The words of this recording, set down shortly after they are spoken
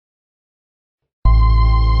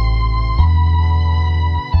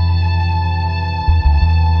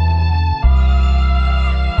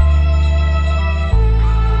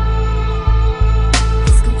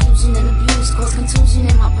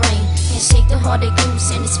hearted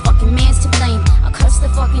goose, and his fucking man's to blame. I cursed the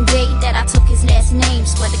fucking day that I took his last name.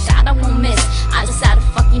 Swear to God I won't miss, I just had a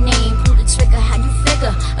fucking name. Pull the trigger, how you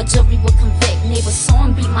figure a jury would convict? Neighbors saw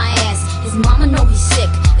him beat my ass, his mama know he's sick.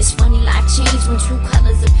 It's funny, life changed when true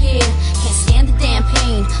colors appear. Can't stand the damn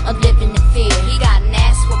pain of living in fear. He got an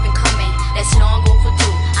ass whooping coming, that's long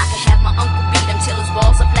overdue. I could have my uncle beat him till his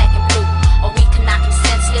balls are black and blue, or we can knock him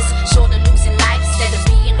senseless, short of losing life. Instead of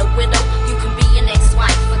being a widow, you can be an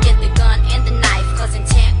ex-wife. Forget the gun and the knife, cause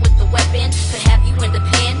intent with the weapon could have you in the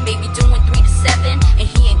pen, maybe doing 3 to 7, and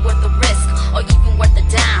he ain't worth the risk, or even worth a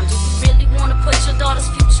dime. Do you really wanna put your daughter's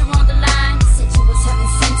future on the line? Said you was heaven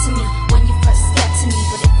sent to me when you first stepped to me,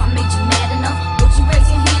 but if I made you mad enough, would you raise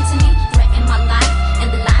your hand to me? Threaten my life and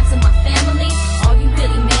the lives of my family? Are you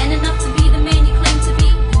really man enough to be the man you claim to be?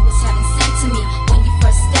 You was heaven sent to me when you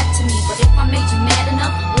first stepped to me, but if I made you mad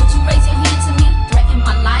enough, would you raise your hand to me? Threaten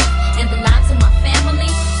my life and the lives of my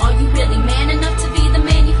family? Are you really man enough to be the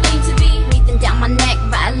man you claim to be? Breathing down my neck,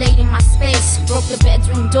 violating my space, broke the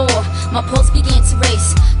bedroom door, my pulse began to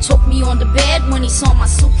race. Choked me on the bed when he saw my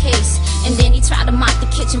suitcase, and then he tried to mop the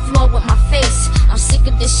kitchen floor with my face. I'm sick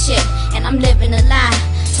of this shit, and I'm living a lie.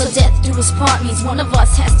 So death do us part means one of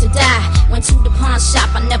us has to die. Went to the pawn shop,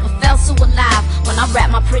 I never felt so alive when I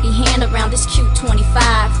wrapped my pretty hand around this cute 25.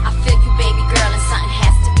 I feel you, baby girl, and something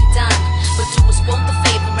has to be done, but do us both a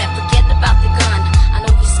favor and forget about the gun. I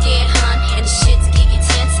know you're scared, hun, and the shit's getting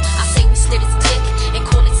tense. I say we slit his dick and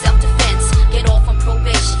call it self-defense. Get off on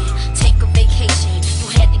probation, take a vacation. You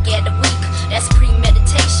had to get a week, that's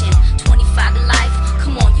premeditation. 25 to life,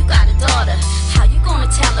 come on, you got a daughter. How you gonna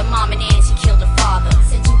tell her mom and auntie killed her father?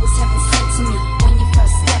 Said you was heaven sent to me when you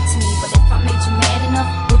first stepped to me, but if I made you mad enough,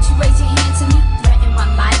 would you raise your hand to me? Threaten my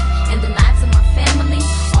life and the lives of my family?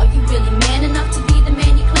 Are you really man enough to be the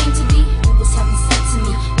man you claim to be? You was heaven sent to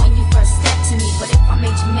me when you first stepped to me, but if I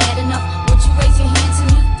made you mad enough, would you raise your hand to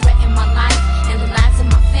me? Threaten my life and the lives of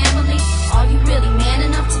my family? Are you really man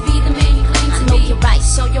enough to be the man you claim to be? I know you're right,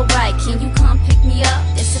 so you're right. Can you come pick me up?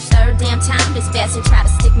 It's the 3rd damn time this bastard tried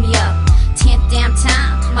to stick me up. 10th damn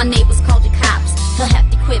time, my neighbors called the cops. He'll have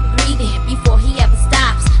to quit breathing before he ever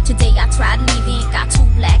stops. Today I tried leaving, got 2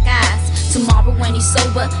 black eyes. Tomorrow when he's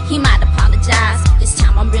sober, he might apologize. This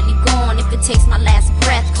time I'm really gone if it takes my last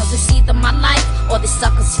breath, cause it's either my life or this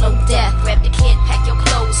sucker's slow death. Grab the kid, pack your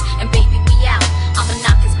clothes, and baby we out. I'ma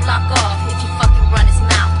knock his block off if he fucking run his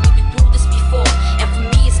mouth. We've been through this before, and for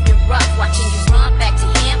me it's been rough watching you run back to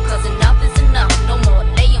him, cause enough is enough. No more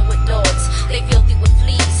laying with dogs, they filthy with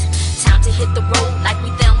fleas. Time to hit the road like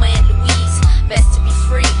we Thelma and Louise. Best to be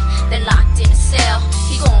free than locked in a cell.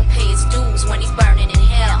 He gon' pay his dues when he's burning in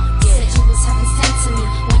hell. Yeah. Said you was heaven sent to me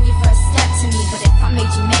when you first stepped to me, but if I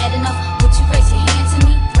made you mad